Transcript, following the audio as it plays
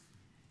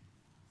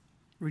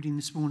Reading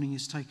this morning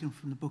is taken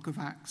from the book of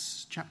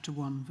Acts, chapter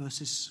 1,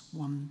 verses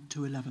 1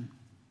 to 11.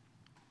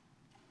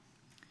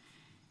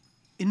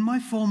 In my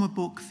former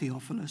book,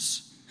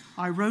 Theophilus,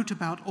 I wrote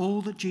about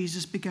all that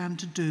Jesus began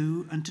to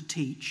do and to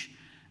teach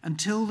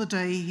until the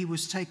day he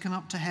was taken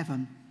up to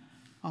heaven,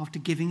 after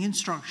giving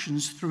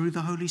instructions through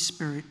the Holy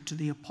Spirit to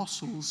the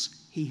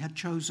apostles he had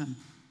chosen.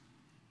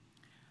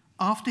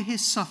 After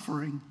his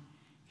suffering,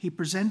 he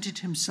presented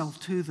himself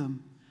to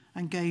them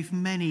and gave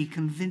many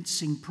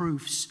convincing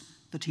proofs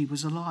that he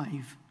was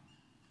alive.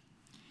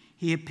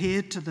 He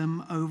appeared to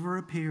them over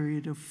a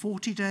period of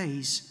 40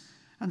 days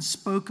and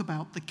spoke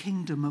about the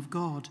kingdom of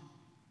God.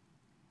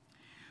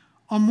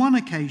 On one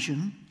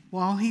occasion,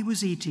 while he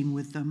was eating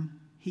with them,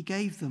 he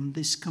gave them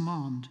this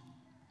command: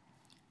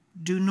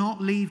 "Do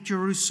not leave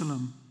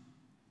Jerusalem,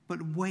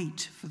 but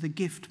wait for the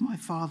gift my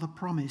Father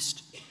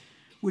promised,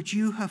 which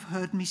you have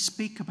heard me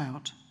speak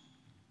about.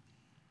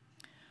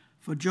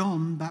 For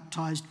John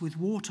baptized with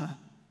water,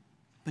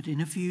 but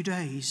in a few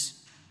days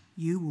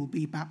you will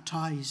be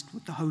baptized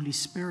with the Holy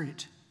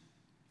Spirit."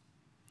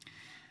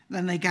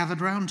 Then they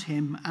gathered round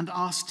him and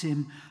asked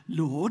him,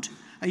 "Lord,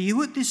 are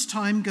you at this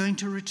time going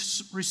to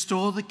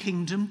restore the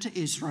kingdom to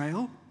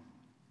Israel?"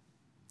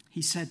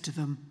 He said to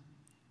them,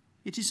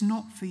 "It is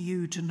not for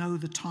you to know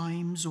the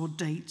times or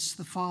dates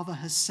the Father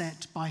has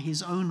set by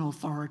his own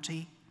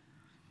authority,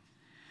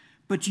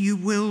 but you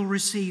will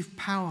receive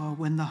power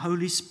when the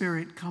Holy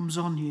Spirit comes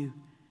on you,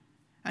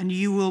 and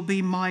you will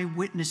be my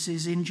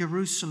witnesses in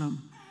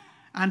Jerusalem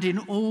and in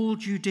all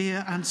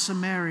Judea and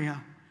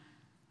Samaria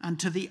and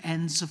to the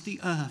ends of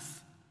the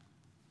earth."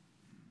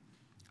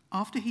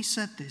 After he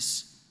said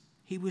this,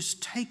 he was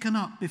taken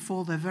up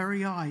before their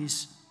very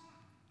eyes,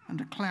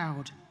 and a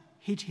cloud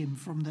hid him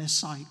from their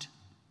sight.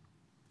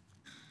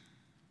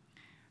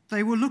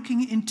 They were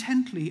looking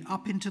intently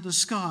up into the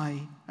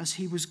sky as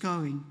he was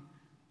going,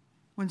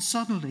 when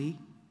suddenly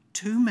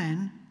 2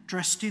 men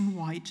dressed in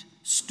white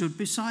stood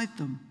beside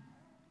them.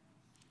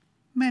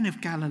 "Men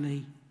of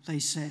Galilee," they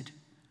said,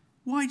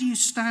 "why do you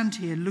stand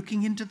here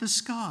looking into the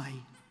sky?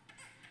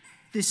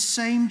 This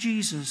same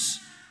Jesus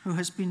who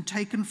has been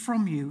taken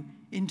from you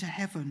into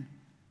heaven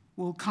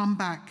will come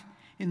back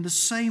in the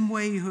same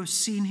way you have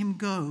seen him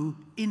go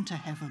into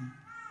heaven."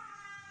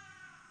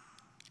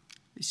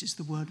 This is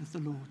the word of the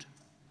Lord.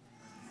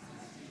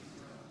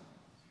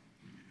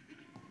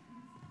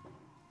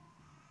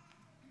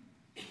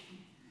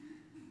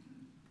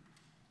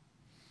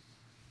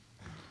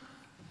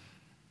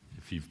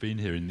 If you've been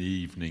here in the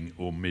evening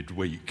or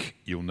midweek,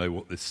 you'll know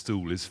what this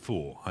stool is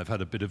for. I've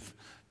had a bit of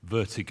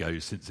vertigo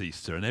since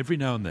Easter, and every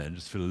now and then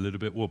just feel a little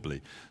bit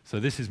wobbly. So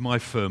this is my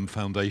firm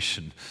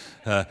foundation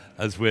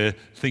as we're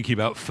thinking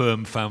about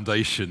firm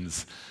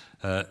foundations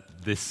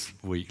this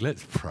week.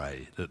 Let's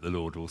pray that the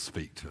Lord will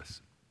speak to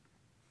us.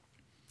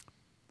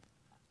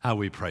 How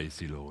we praise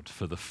you, Lord,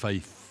 for the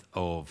faith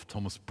of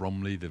Thomas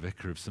Bromley, the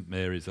vicar of St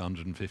Mary's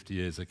 150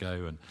 years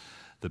ago, and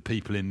the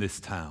people in this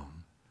town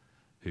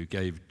who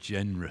gave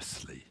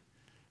generously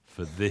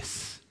for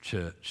this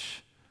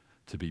church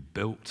to be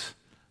built,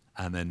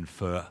 and then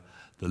for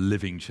the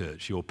living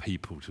church, your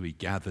people, to be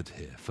gathered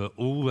here. For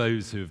all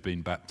those who have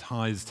been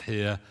baptized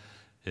here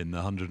in the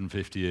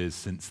 150 years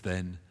since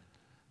then,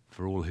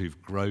 for all who've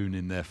grown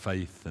in their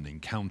faith and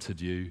encountered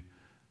you,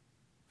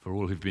 for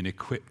all who've been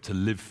equipped to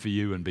live for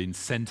you and been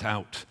sent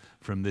out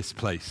from this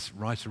place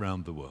right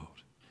around the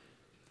world.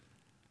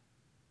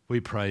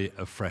 We pray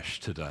afresh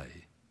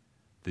today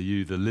that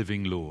you, the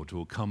living Lord,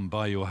 will come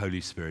by your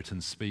Holy Spirit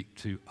and speak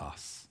to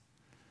us.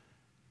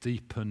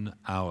 Deepen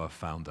our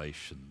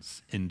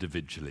foundations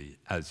individually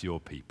as your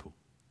people.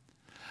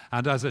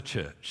 And as a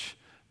church,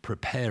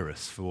 prepare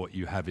us for what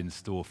you have in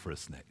store for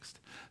us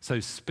next. So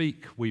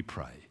speak, we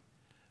pray.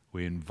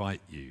 We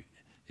invite you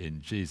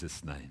in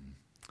Jesus' name.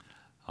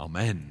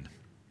 Amen.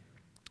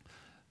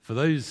 For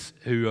those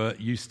who are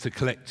used to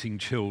collecting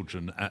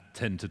children at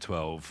 10 to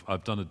 12,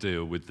 I've done a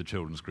deal with the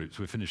children's groups.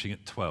 We're finishing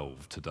at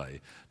 12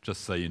 today,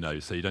 just so you know,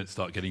 so you don't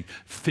start getting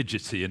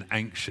fidgety and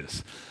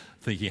anxious,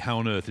 thinking, how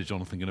on earth is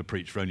Jonathan going to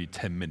preach for only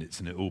 10 minutes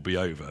and it'll all be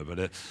over?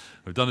 But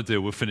we've done a deal,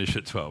 we'll finish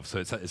at 12, so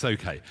it's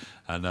okay.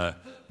 And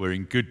we're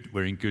in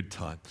good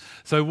time.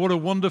 So what a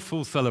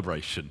wonderful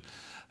celebration.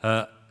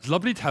 It's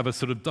lovely to have a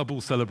sort of double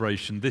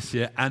celebration this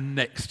year and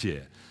next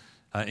year.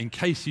 In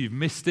case you've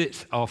missed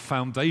it, our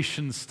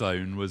foundation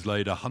stone was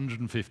laid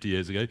 150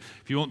 years ago.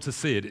 If you want to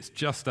see it, it's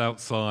just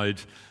outside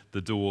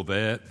the door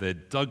there. They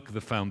dug the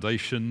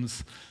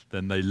foundations,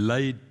 then they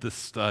laid the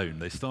stone.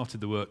 They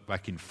started the work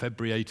back in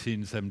February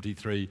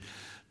 1873.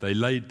 They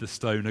laid the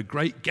stone. A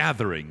great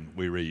gathering,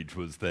 we read,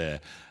 was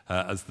there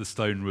as the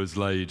stone was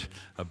laid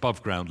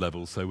above ground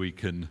level, so we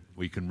can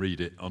read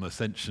it on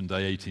Ascension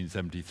Day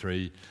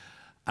 1873.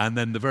 And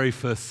then the very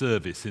first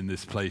service in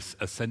this place,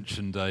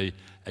 Ascension Day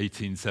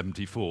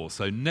 1874.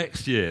 So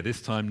next year, this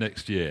time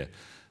next year,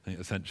 I think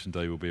Ascension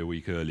Day will be a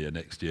week earlier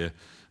next year,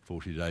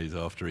 40 days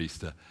after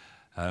Easter.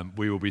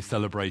 we will be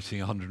celebrating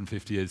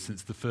 150 years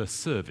since the first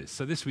service.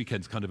 So this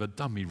weekend's kind of a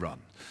dummy run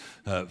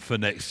for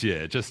next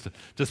year, just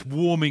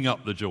warming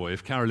up the joy.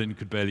 If Carolyn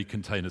could barely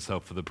contain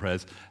herself for the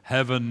prayers,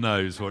 heaven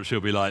knows what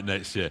she'll be like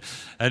next year.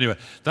 Anyway,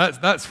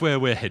 that's where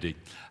we're heading.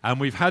 And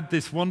we've had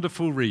this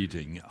wonderful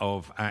reading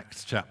of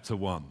Acts chapter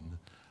 1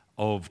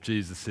 of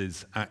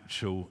Jesus'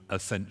 actual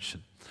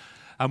ascension.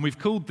 And we've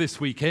called this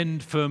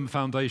weekend Firm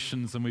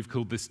Foundations, and we've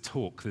called this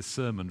talk, this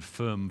sermon,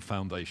 Firm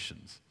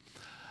Foundations.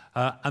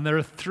 And there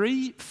are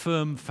three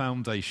firm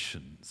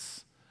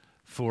foundations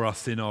for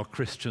us in our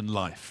Christian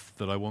life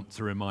that I want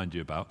to remind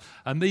you about.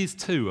 And these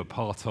two are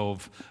part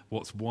of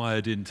what's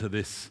wired into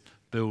this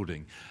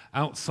building.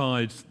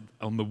 Outside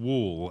on the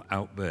wall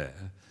out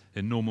there,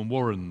 in Norman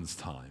Warren's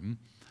time,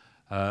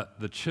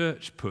 the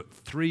church put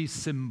three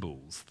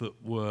symbols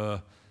that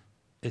were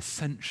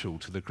essential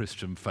to the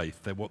Christian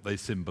faith. They're what they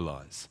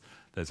symbolize.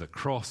 There's a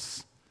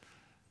cross,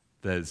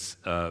 there's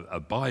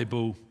a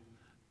Bible,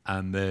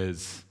 and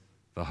there's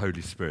the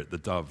Holy Spirit, the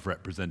dove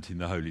representing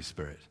the Holy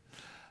Spirit.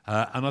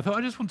 And I thought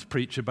I just want to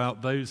preach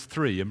about those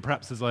three. And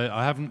perhaps as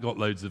I haven't got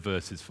loads of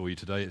verses for you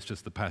today, it's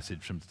just the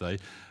passage from today,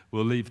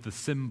 we'll leave the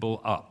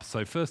symbol up.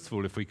 So first of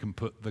all, if we can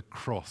put the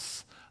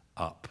cross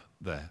up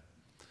there.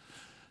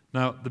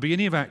 Now, the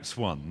beginning of Acts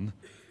 1,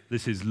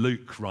 this is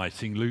Luke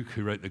writing. Luke,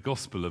 who wrote the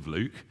Gospel of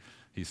Luke.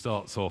 He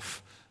starts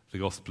off the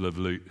Gospel of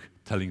Luke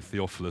telling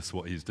Theophilus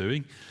what he's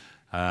doing.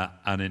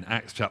 And in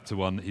Acts chapter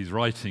 1, he's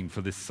writing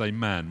for this same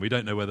man. We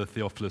don't know whether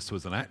Theophilus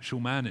was an actual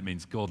man, it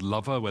means God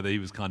lover, whether he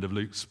was kind of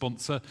Luke's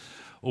sponsor,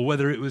 or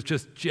whether it was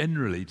just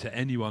generally to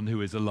anyone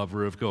who is a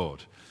lover of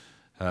God,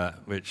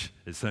 which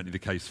is certainly the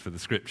case for the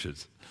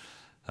Scriptures.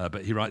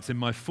 But he writes, "In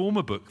my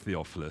former book,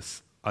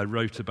 Theophilus, I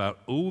wrote about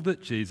all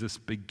that Jesus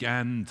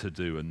began to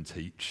do and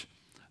teach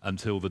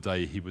until the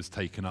day he was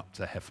taken up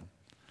to heaven."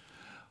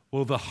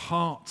 Well, the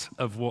heart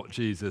of what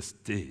Jesus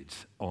did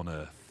on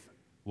earth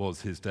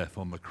was his death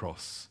on the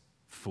cross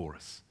for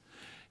us.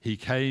 He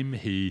came,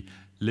 he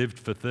lived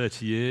for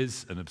 30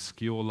 years, an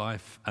obscure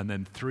life, and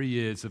then 3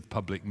 years of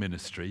public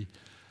ministry,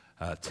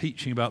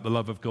 teaching about the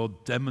love of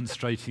God,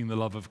 demonstrating the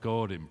love of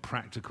God in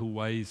practical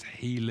ways,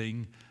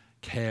 healing,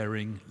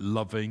 caring,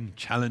 loving,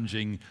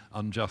 challenging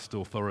unjust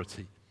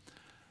authority,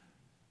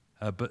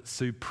 but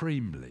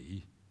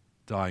supremely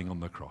dying on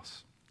the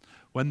cross.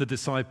 When the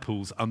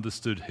disciples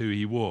understood who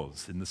he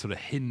was in the sort of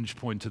hinge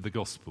point of the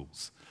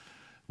Gospels,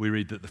 we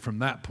read that from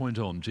that point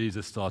on,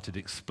 Jesus started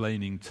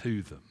explaining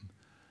to them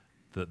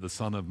that the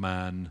Son of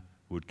Man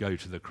would go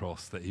to the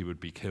cross, that he would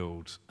be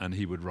killed, and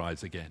he would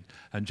rise again.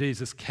 And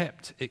Jesus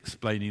kept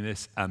explaining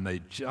this, and they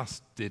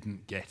just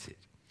didn't get it.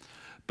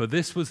 But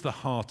this was the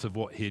heart of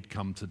what he had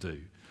come to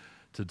do,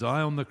 to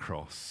die on the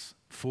cross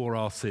for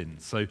our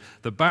sins. So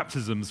the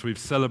baptisms we've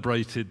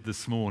celebrated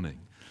this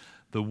morning,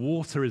 the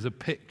water is a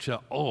picture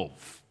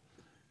of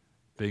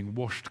being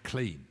washed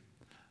clean.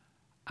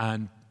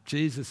 And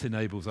Jesus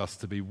enables us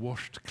to be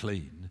washed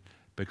clean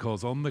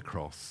because on the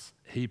cross,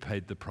 he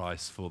paid the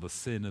price for the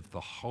sin of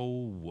the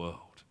whole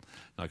world.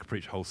 Now, I could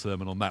preach a whole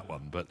sermon on that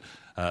one, but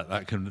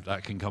that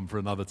can come for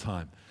another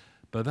time.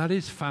 But that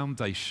is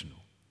foundational.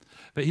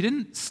 But he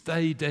didn't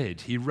stay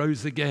dead. He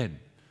rose again.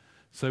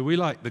 So we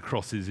like the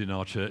crosses in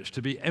our church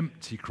to be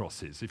empty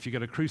crosses. If you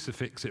get a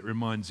crucifix, it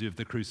reminds you of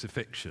the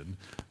crucifixion,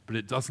 but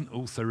it doesn't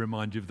also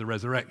remind you of the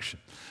resurrection.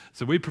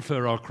 So we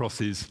prefer our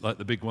crosses, like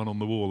the big one on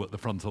the wall at the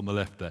front on the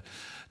left there,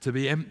 to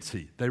be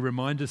empty. They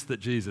remind us that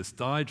Jesus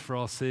died for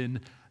our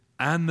sin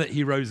and that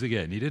he rose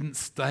again. He didn't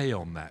stay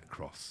on that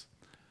cross.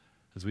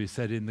 As we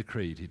said in the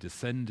Creed, he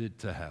descended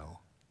to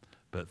hell,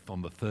 but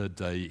on the third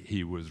day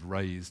he was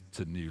raised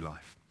to new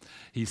life.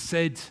 He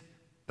said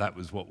that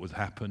was what would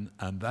happen,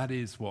 and that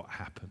is what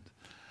happened.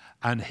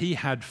 And he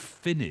had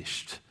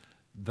finished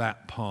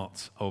that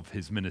part of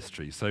his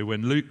ministry. So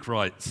when Luke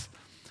writes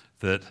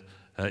that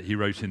he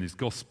wrote in his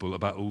gospel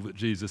about all that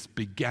Jesus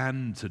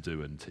began to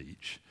do and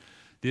teach,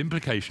 the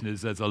implication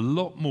is there's a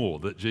lot more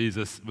that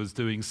Jesus was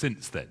doing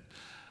since then.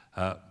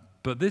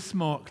 But this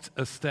marked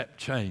a step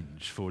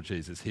change for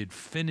Jesus. He had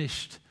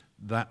finished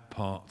that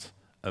part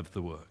of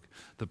the work.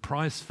 The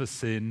price for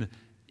sin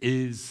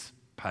is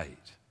paid.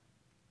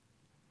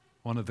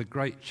 One of the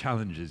great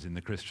challenges in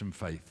the Christian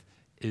faith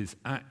is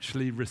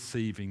actually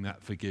receiving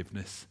that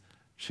forgiveness,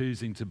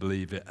 choosing to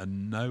believe it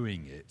and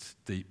knowing it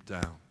deep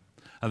down.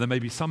 And there may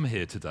be some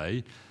here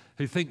today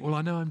who think, well,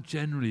 I know I'm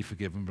generally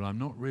forgiven, but I'm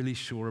not really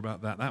sure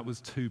about that. That was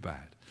too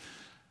bad.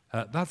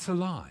 That's a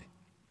lie.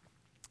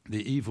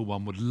 The evil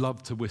one would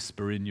love to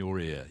whisper in your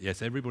ear,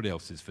 yes, everybody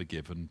else is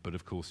forgiven, but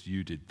of course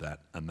you did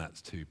that, and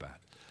that's too bad.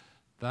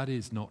 That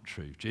is not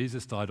true.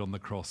 Jesus died on the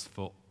cross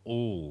for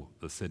all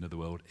the sin of the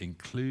world,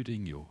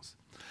 including yours.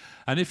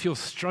 And if you're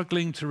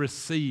struggling to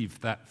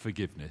receive that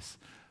forgiveness,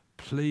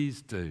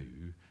 please do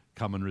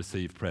come and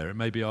receive prayer. It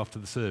may be after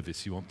the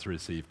service you want to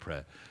receive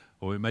prayer,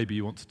 or maybe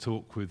you want to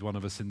talk with one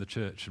of us in the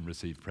church and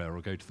receive prayer,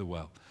 or go to the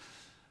well.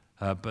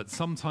 But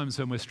sometimes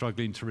when we're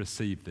struggling to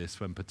receive this,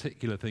 when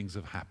particular things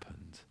have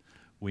happened,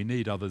 we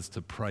need others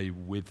to pray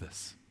with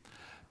us.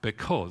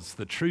 Because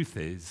the truth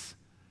is,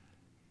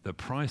 The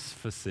price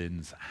for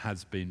sins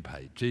has been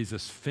paid.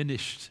 Jesus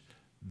finished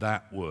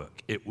that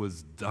work. It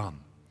was done.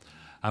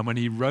 And when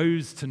he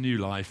rose to new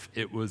life,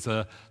 it was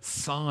a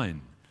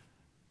sign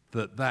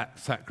that that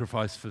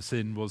sacrifice for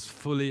sin was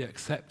fully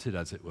accepted,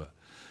 as it were.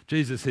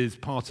 Jesus is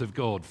part of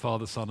God,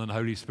 Father, Son, and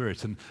Holy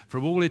Spirit. And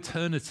from all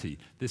eternity,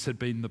 this had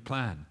been the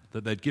plan,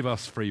 that they'd give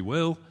us free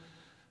will,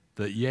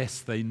 that yes,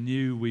 they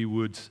knew we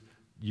would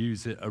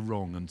use it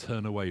wrong and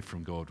turn away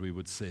from God, we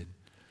would sin.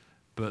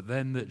 But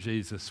then that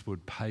Jesus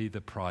would pay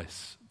the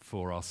price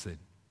for our sin.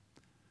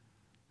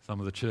 Some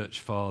of the church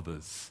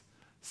fathers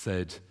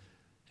said,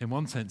 in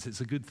one sense,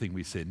 it's a good thing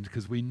we sinned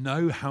because we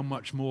know how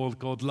much more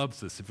God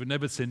loves us. If we'd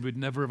never sinned, we'd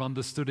never have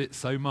understood it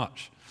so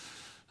much.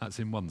 That's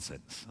in one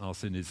sense. Our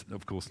sin is,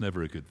 of course,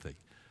 never a good thing.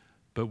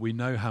 But we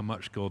know how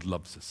much God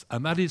loves us.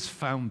 And that is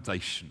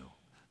foundational,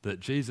 that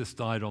Jesus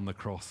died on the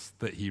cross,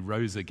 that he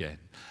rose again.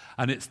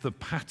 And it's the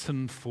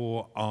pattern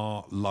for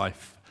our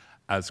life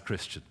as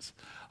Christians.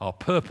 Our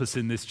purpose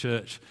in this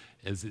church,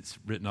 as it's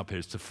written up here,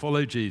 is to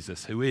follow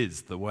Jesus, who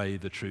is the way,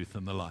 the truth,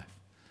 and the life.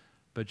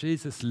 But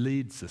Jesus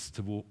leads us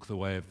to walk the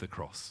way of the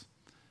cross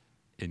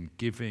in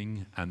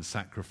giving and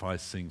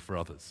sacrificing for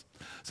others.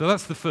 So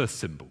that's the first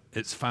symbol.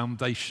 It's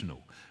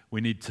foundational.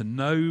 We need to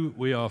know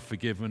we are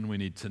forgiven. We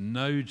need to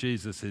know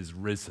Jesus is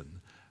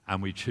risen,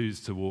 and we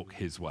choose to walk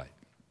his way.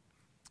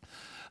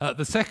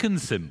 The second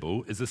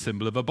symbol is a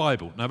symbol of a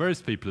Bible. Now,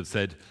 various people have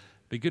said,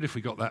 it'd be good if we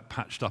got that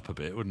patched up a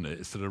bit, wouldn't it?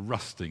 It's sort of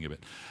rusting a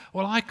bit.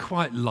 Well, I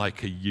quite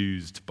like a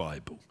used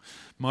Bible.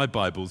 My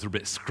Bibles are a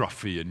bit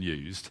scruffy and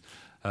used.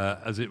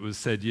 As it was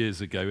said years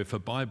ago, if a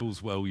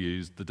Bible's well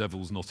used, the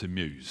devil's not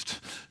amused.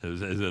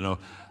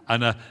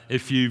 And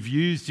if you've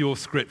used your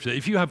scripture,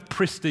 if you have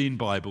pristine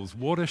Bibles,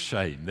 what a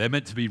shame. They're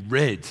meant to be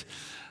read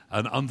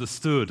and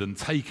understood and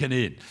taken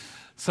in.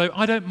 So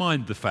I don't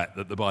mind the fact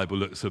that the Bible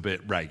looks a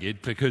bit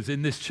ragged, because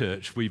in this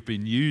church we've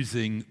been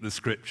using the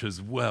scriptures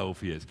well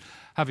for years.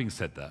 Having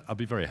said that, I'd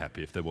be very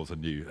happy if there was a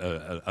new,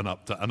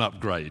 an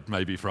upgrade,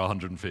 maybe for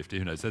 150.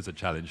 Who knows? There's a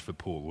challenge for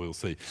Paul. We'll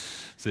see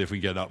if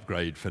we get an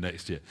upgrade for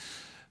next year.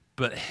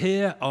 But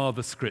here are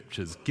the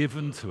scriptures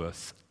given to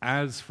us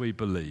as we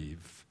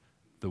believe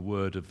the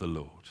word of the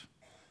Lord.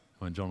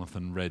 When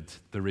Jonathan read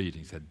the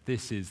reading, he said,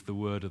 "This is the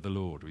word of the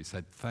Lord." We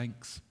said,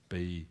 "Thanks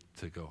be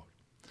to God."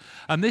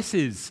 And this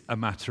is a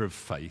matter of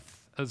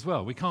faith as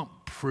well. We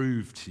can't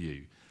prove to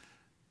you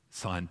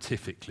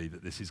scientifically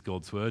that this is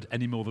God's word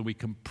any more than we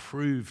can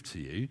prove to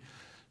you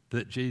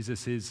that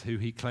Jesus is who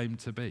he claimed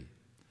to be.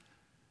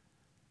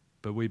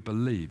 But we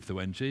believe that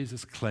when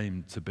Jesus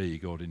claimed to be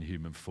God in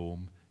human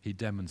form, he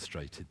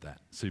demonstrated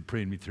that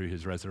supremely through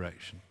his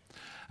resurrection.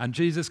 And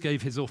Jesus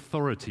gave his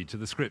authority to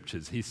the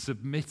scriptures. He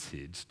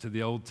submitted to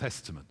the Old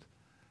Testament.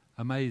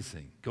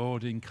 Amazing.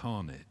 God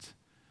incarnate.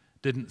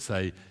 Didn't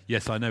say,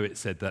 yes, I know it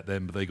said that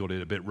then, but they got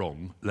it a bit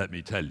wrong, let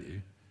me tell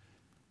you.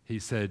 He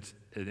said,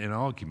 in an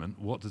argument,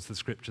 what does the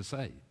scripture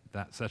say?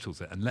 That settles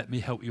it. And let me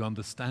help you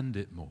understand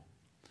it more.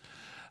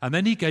 And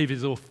then he gave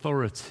his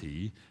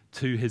authority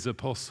to his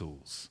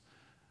apostles.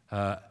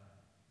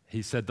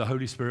 He said, the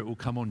Holy Spirit will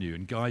come on you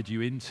and guide you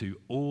into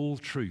all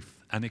truth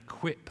and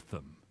equip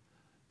them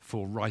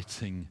for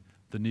writing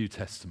the New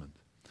Testament.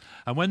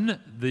 And when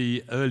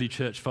the early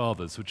church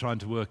fathers were trying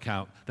to work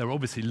out, there are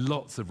obviously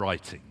lots of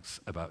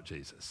writings about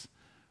Jesus.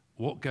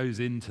 What goes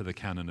into the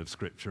canon of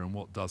Scripture and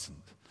what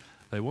doesn't?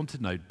 They wanted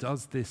to know,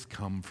 does this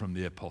come from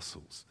the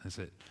apostles?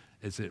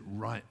 Is it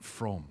right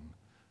from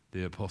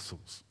the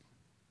apostles?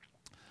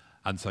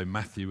 And so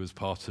Matthew was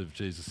part of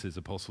Jesus'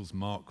 apostles.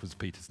 Mark was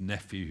Peter's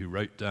nephew who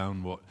wrote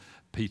down what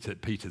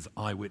Peter's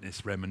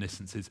eyewitness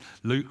reminiscences.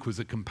 Luke was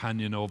a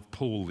companion of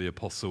Paul the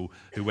apostle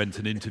who went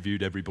and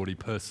interviewed everybody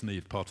personally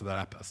as part of that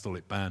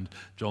apostolic band.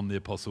 John the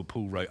apostle,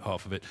 Paul wrote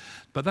half of it.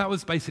 But that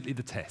was basically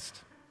the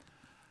test.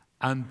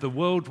 And the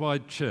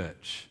worldwide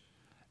church,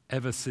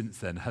 ever since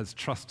then, has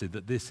trusted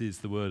that this is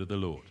the word of the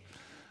Lord.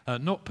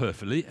 Not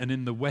perfectly, and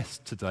in the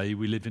West today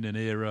we live in an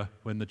era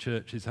when the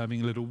church is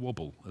having a little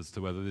wobble as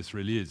to whether this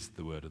really is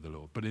the word of the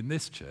Lord. But in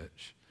this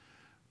church,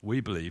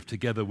 we believe,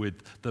 together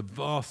with the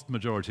vast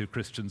majority of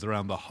Christians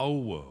around the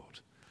whole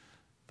world,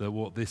 that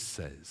what this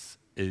says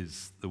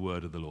is the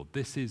word of the Lord.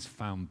 This is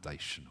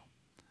foundational.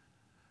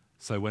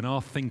 So when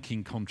our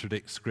thinking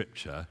contradicts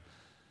Scripture,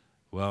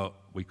 well,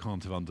 we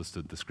can't have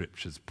understood the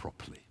Scriptures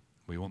properly.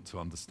 We want to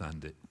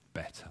understand it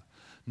better.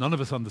 None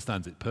of us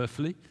understands it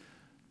perfectly,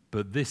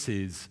 but this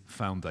is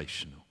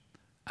foundational,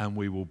 and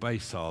we will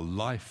base our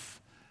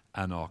life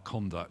and our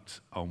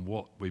conduct on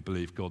what we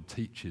believe God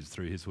teaches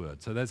through his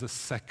word. So there's a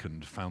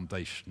second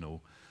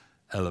foundational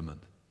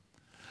element.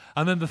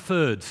 And then the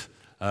third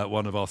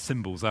one of our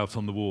symbols out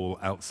on the wall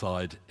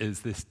outside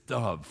is this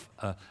dove,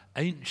 an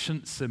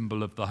ancient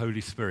symbol of the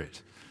Holy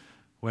Spirit.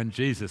 When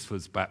Jesus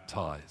was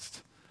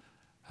baptized,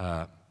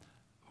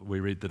 we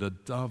read that a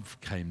dove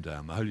came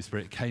down. The Holy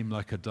Spirit came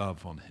like a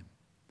dove on him.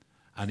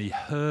 And he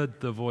heard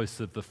the voice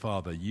of the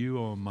Father,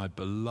 "You are my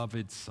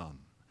beloved Son.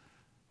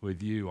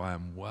 With you I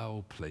am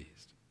well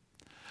pleased."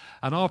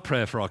 And our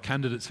prayer for our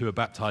candidates who are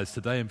baptized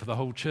today and for the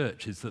whole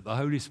church is that the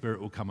Holy Spirit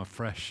will come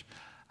afresh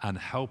and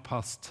help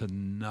us to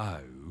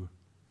know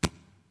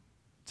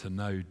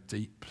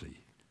deeply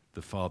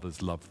the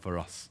Father's love for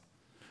us.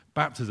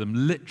 Baptism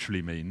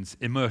literally means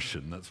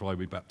immersion. That's why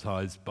we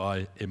baptize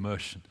by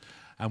immersion.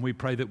 And we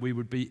pray that we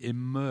would be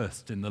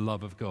immersed in the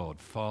love of God,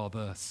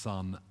 Father,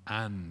 Son,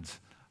 and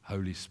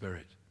Holy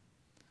Spirit.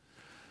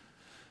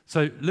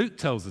 So Luke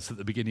tells us at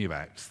the beginning of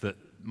Acts that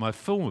my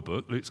former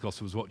book, Luke's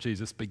Gospel, was what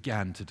Jesus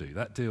began to do.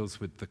 That deals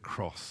with the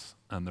cross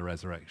and the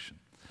resurrection.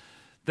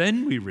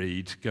 Then we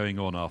read, going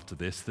on after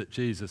this, that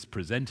Jesus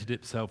presented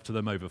himself to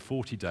them over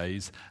 40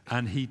 days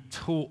and he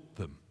taught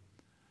them.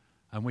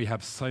 And we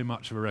have so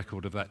much of a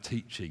record of that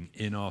teaching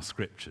in our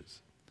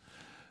scriptures.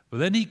 But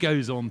then he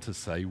goes on to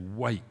say,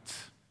 wait.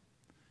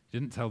 He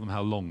didn't tell them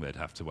how long they'd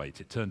have to wait.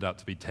 It turned out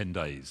to be 10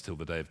 days till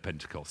the day of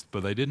Pentecost,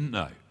 but they didn't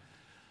know.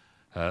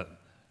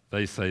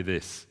 They say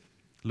this,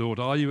 Lord,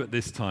 are you at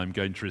this time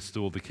going to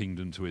restore the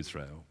kingdom to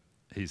Israel?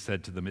 He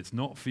said to them, it's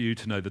not for you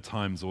to know the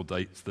times or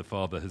dates the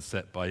Father has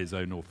set by his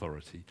own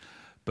authority,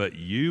 but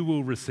you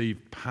will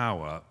receive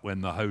power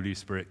when the Holy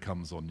Spirit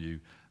comes on you,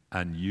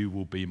 and you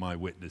will be my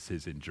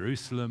witnesses in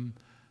Jerusalem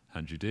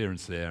and Judea and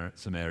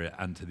Samaria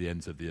and to the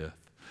ends of the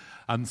earth.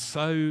 And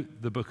so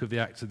the book of the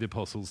Acts of the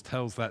Apostles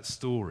tells that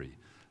story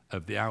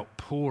of the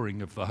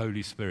outpouring of the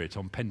Holy Spirit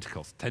on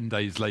Pentecost, 10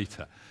 days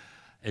later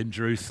in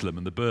Jerusalem,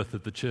 and the birth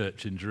of the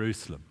church in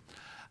Jerusalem.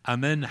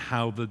 And then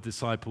how the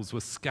disciples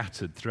were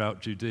scattered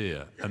throughout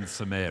Judea and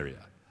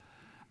Samaria.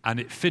 And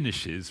it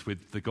finishes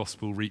with the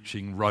gospel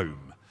reaching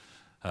Rome.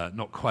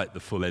 Not quite the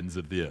full ends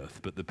of the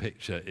earth, but the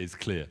picture is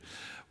clear.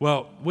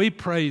 Well, we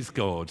praise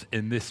God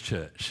in this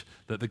church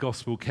that the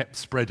gospel kept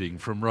spreading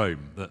from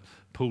Rome, that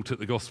Paul took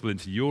the gospel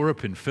into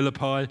Europe in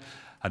Philippi,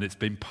 and it's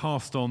been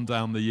passed on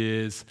down the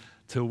years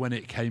till when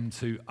it came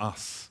to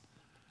us.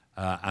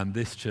 And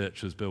this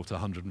church was built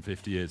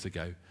 150 years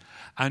ago.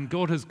 And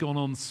God has gone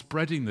on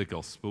spreading the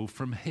gospel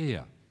from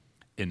here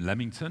in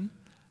Leamington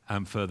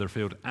and further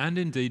afield, and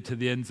indeed to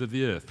the ends of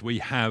the earth. We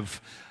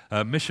have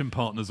mission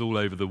partners all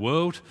over the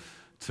world.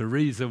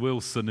 Teresa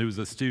Wilson, who was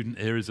a student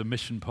here, is a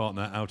mission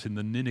partner out in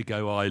the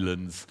Inigo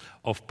Islands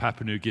off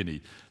Papua New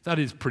Guinea. That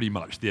is pretty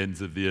much the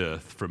ends of the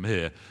earth from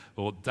here.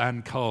 Or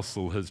Dan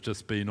Castle has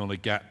just been on a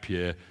gap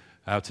year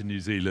out in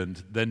New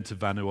Zealand, then to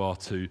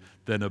Vanuatu,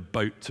 then a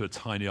boat to a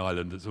tiny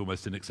island that's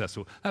almost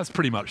inaccessible. That's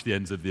pretty much the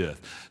ends of the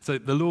earth. So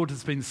the Lord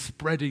has been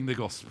spreading the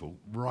gospel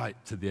right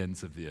to the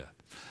ends of the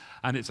earth.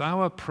 And it's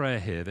our prayer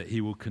here that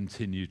he will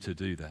continue to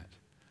do that.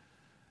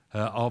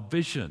 Our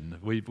vision,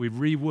 we've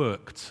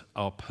reworked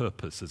our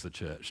purpose as a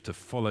church to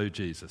follow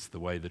Jesus,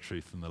 the way, the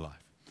truth, and the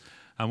life.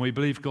 And we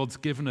believe God's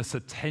given us a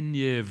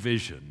 10-year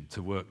vision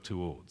to work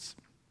towards,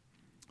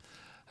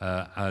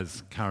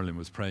 as Carolyn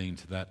was praying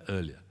to that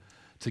earlier.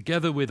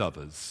 Together with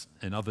others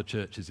in other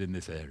churches in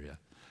this area,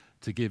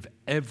 to give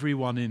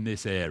everyone in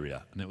this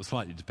area, and it will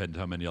slightly depend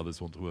how many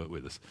others want to work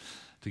with us,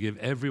 to give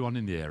everyone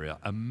in the area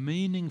a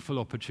meaningful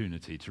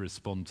opportunity to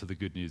respond to the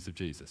good news of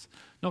Jesus.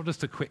 Not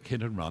just a quick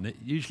hit and run. It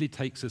usually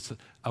takes us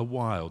a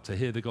while to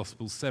hear the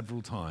gospel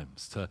several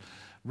times, to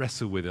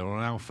wrestle with it on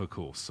an alpha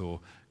course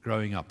or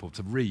growing up, or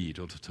to read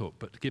or to talk,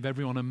 but to give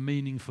everyone a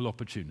meaningful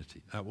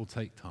opportunity. That will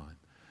take time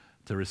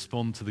to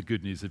respond to the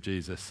good news of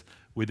Jesus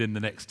within the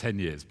next 10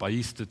 years, by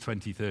Easter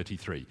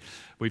 2033.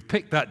 We've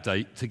picked that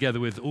date together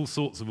with all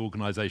sorts of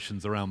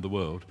organisations around the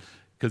world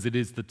because it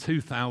is the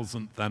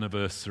 2000th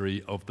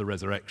anniversary of the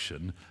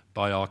resurrection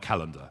by our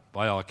calendar.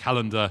 By our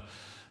calendar,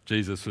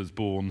 Jesus was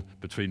born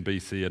between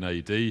BC and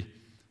AD.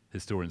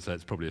 Historians say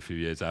it's probably a few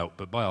years out,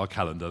 but by our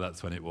calendar,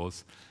 that's when it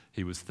was.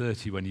 He was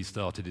 30 when he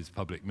started his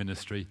public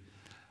ministry.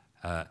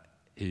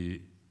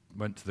 He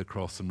went to the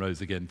cross and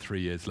rose again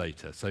 3 years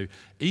later. So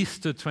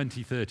Easter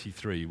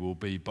 2033 will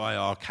be, by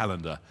our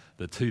calendar,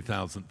 the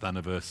 2000th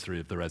anniversary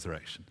of the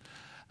resurrection.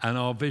 And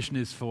our vision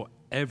is for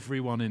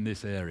everyone in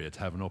this area to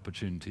have an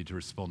opportunity to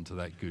respond to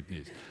that good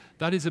news.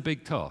 That is a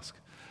big task,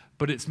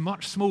 but it's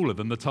much smaller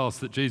than the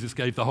task that Jesus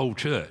gave the whole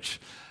church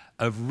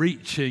of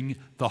reaching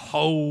the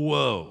whole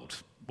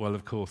world. Well,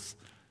 of course,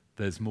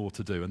 there's more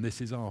to do, and this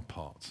is our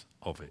part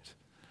of it.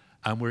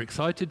 And we're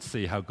excited to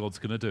see how God's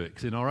going to do it,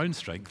 because in our own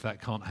strength,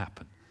 that can't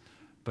happen.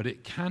 But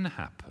it can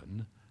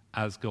happen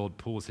as God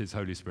pours his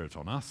Holy Spirit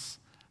on us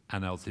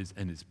and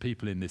his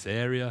people in this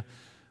area.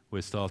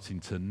 We're starting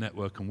to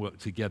network and work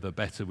together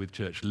better with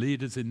church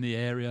leaders in the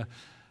area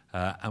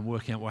and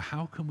working out, well,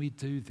 how can we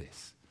do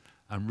this?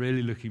 I'm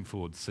really looking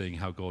forward to seeing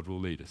how God will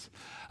lead us.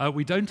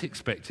 We don't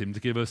expect him to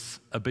give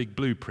us a big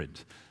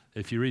blueprint.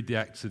 If you read the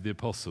Acts of the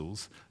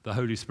Apostles, the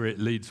Holy Spirit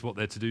leads what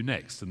they're to do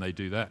next, and they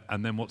do that,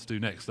 and then what to do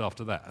next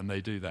after that, and they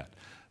do that.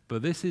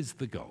 But this is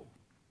the goal.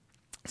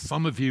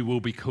 Some of you will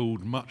be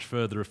called much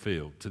further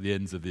afield, to the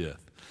ends of the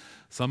earth.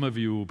 Some of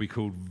you will be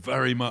called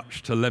very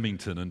much to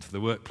Leamington and to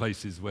the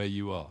workplaces where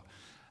you are.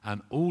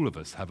 And all of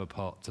us have a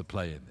part to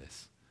play in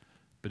this.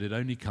 But it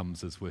only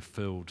comes as we're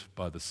filled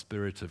by the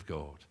Spirit of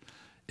God,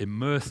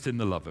 immersed in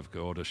the love of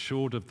God,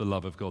 assured of the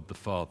love of God the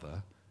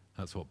Father.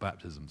 That's what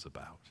baptism's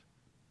about.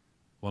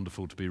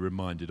 Wonderful to be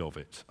reminded of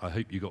it. I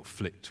hope you got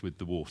flicked with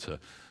the water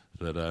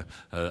that,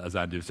 as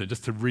Andy was saying,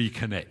 just to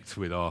reconnect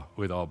with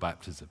our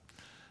baptism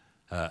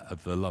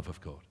of the love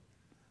of God.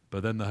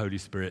 But then the Holy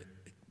Spirit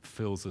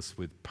fills us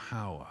with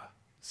power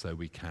so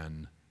we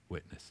can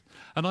witness.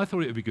 And I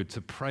thought it would be good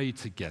to pray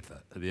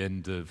together at the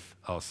end of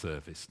our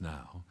service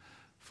now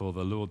for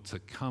the Lord to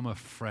come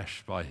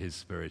afresh by his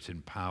Spirit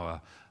in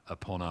power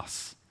upon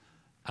us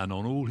and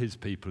on all his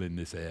people in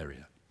this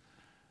area.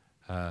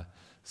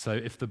 So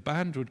if the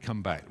band would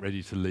come back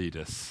ready to lead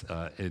us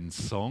in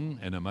song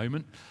in a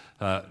moment.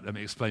 Let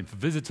me explain. For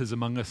visitors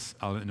among us,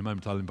 in a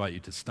moment I'll invite you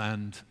to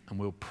stand and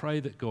we'll pray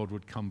that God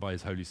would come by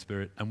his Holy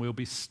Spirit and we'll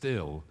be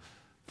still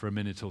for a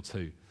minute or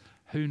two.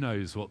 Who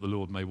knows what the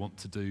Lord may want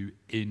to do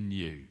in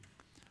you?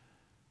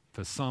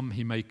 For some,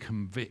 he may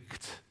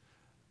convict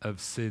of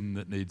sin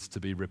that needs to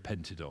be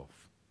repented of.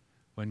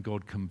 When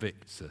God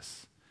convicts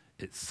us,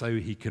 it's so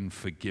he can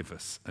forgive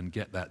us and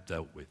get that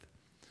dealt with.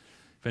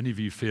 If any of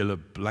you feel a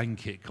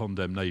blanket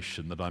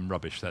condemnation that I'm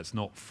rubbish, that's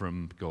not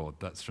from God,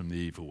 that's from the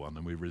evil one,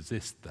 and we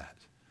resist that.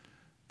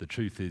 The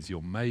truth is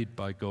you're made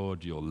by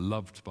God, you're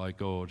loved by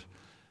God.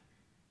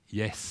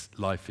 Yes,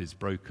 life is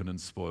broken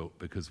and spoilt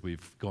because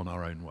we've gone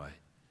our own way.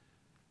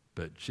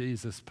 But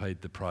Jesus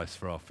paid the price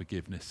for our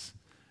forgiveness.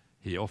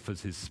 He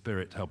offers his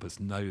Spirit to help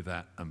us know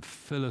that and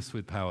fill us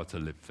with power to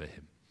live for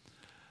him.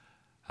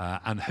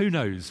 And who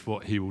knows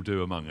what he will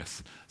do among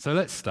us. So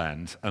let's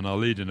stand and I'll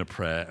lead in a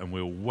prayer and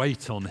we'll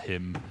wait on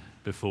him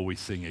before we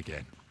sing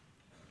again.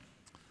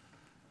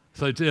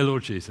 So dear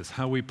Lord Jesus,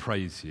 how we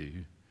praise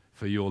you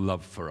for your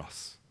love for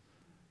us.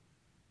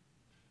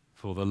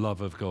 For the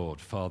love of God,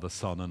 Father,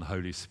 Son and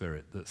Holy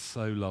Spirit that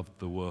so loved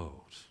the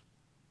world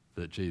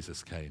that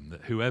Jesus came,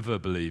 that whoever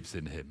believes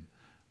in him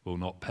will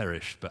not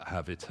perish but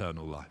have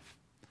eternal life.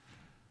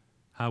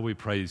 How we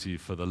praise you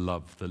for the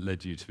love that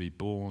led you to be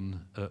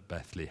born at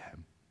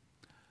Bethlehem,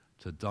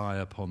 to die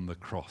upon the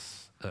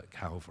cross at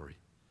Calvary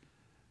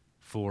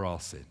for our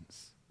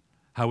sins.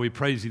 How we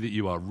praise you that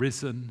you are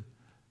risen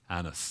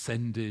and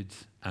ascended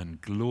and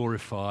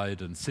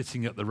glorified and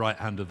sitting at the right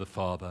hand of the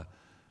Father,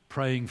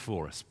 praying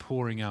for us,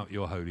 pouring out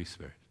your Holy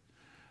Spirit.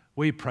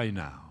 We pray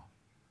now,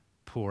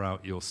 pour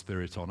out your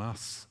Spirit on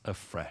us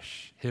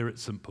afresh here at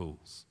St.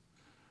 Paul's,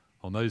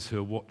 on those who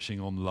are watching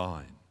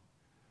online,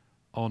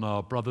 on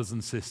our brothers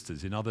and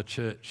sisters in other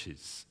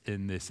churches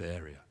in this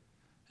area,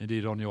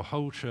 indeed on your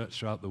whole church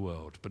throughout the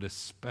world, but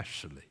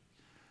especially,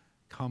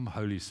 come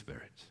Holy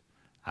Spirit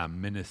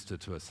and minister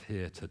to us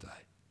here today.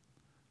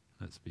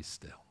 Let's be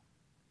still.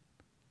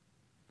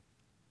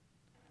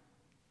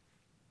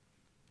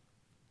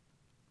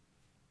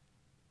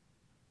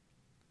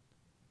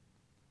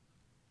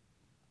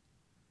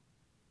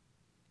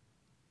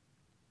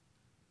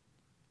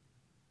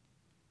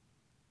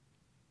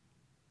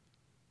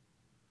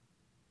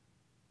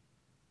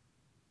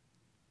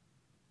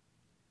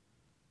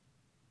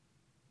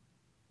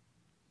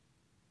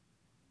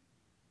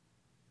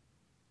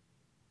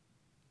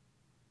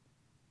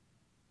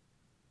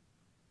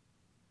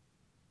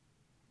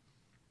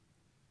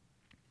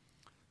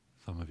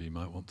 Some of you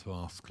might want to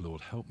ask,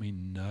 Lord, help me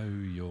know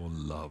your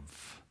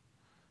love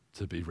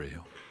to be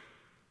real.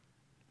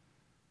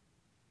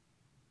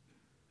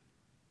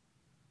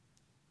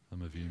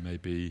 Some of you may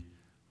be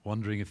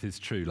wondering if it's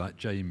true, like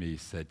Jamie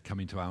said,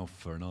 coming to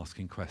Alpha and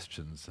asking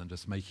questions and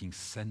just making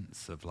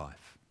sense of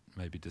life,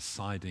 maybe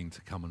deciding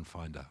to come and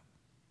find out.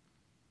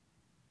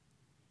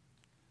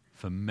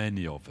 For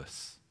many of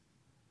us,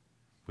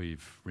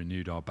 we've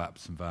renewed our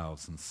baptism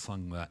vows and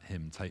sung that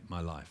hymn, Take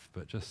My Life,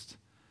 but just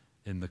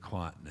in the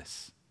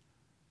quietness,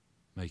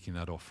 making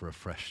that offer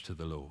afresh to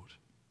the Lord.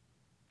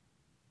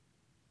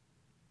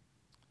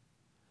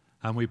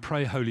 And we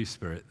pray, Holy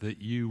Spirit, that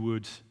you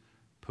would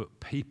put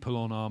people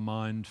on our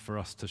mind for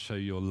us to show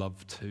your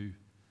love to,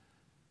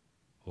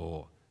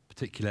 or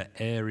particular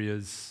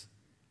areas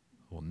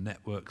or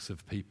networks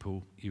of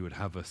people you would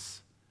have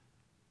us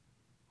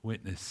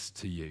witness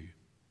to you.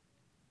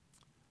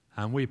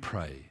 And we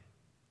pray,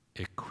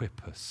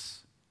 equip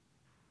us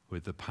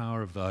with the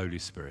power of the Holy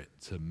Spirit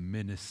to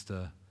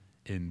minister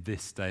in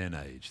this day and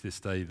age, this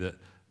day that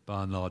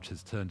by and large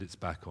has turned its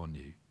back on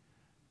you.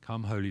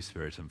 Come, Holy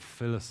Spirit, and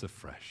fill us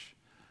afresh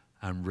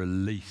and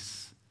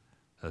release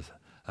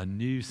a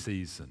new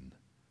season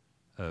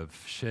of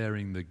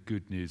sharing the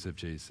good news of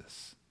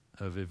Jesus,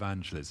 of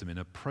evangelism in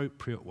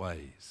appropriate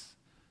ways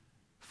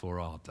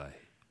for our day.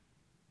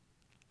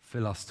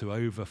 Fill us to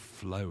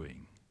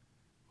overflowing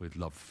with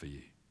love for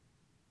you.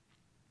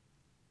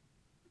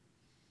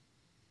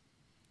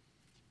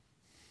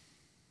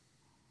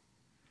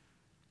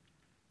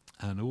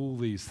 And all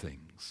these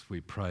things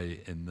we pray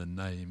in the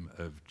name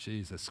of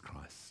Jesus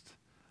Christ,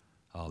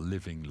 our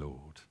living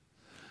Lord.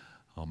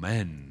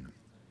 Amen.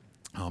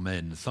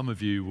 Amen. Some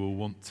of you will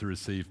want to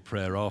receive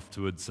prayer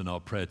afterwards, and our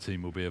prayer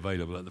team will be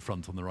available at the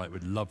front on the right.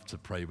 We'd love to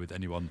pray with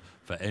anyone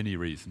for any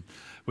reason.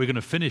 We're going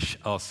to finish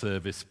our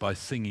service by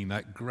singing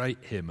that great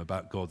hymn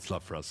about God's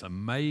love for us.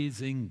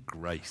 Amazing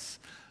grace,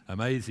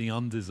 amazing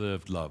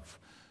undeserved love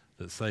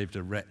that saved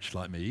a wretch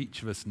like me.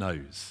 Each of us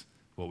knows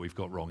what we've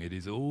got wrong. It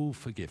is all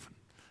forgiven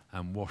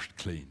and washed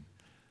clean.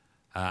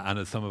 And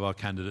as some of our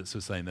candidates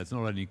were saying, there's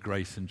not only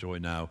grace and joy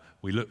now,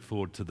 we look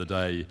forward to the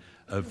day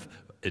of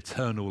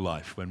eternal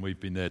life when we've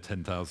been there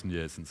 10,000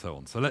 years and so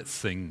on. So let's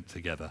sing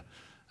together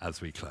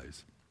as we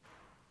close.